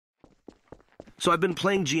So I've been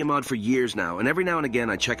playing Geomod for years now, and every now and again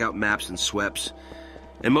I check out maps and sweeps,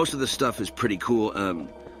 and most of the stuff is pretty cool,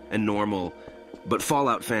 and normal, but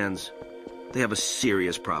Fallout fans, they have a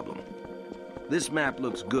serious problem. This map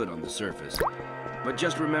looks good on the surface, but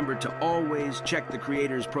just remember to always check the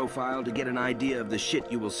creator's profile to get an idea of the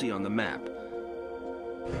shit you will see on the map.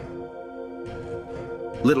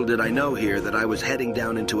 Little did I know here that I was heading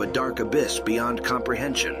down into a dark abyss beyond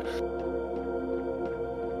comprehension.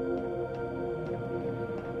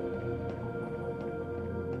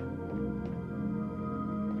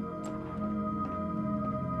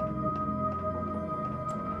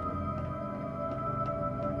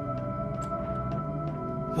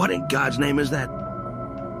 What in God's name is that?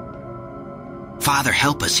 Father,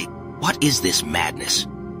 help us. What is this madness?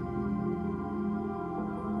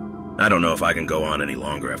 I don't know if I can go on any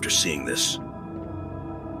longer after seeing this.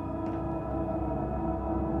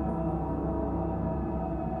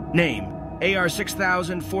 Name: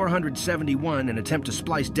 AR-6471, an attempt to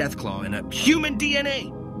splice Deathclaw in a human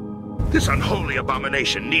DNA. This unholy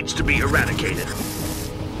abomination needs to be eradicated.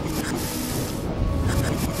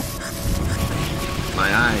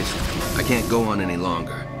 My eyes. I can't go on any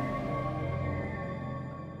longer.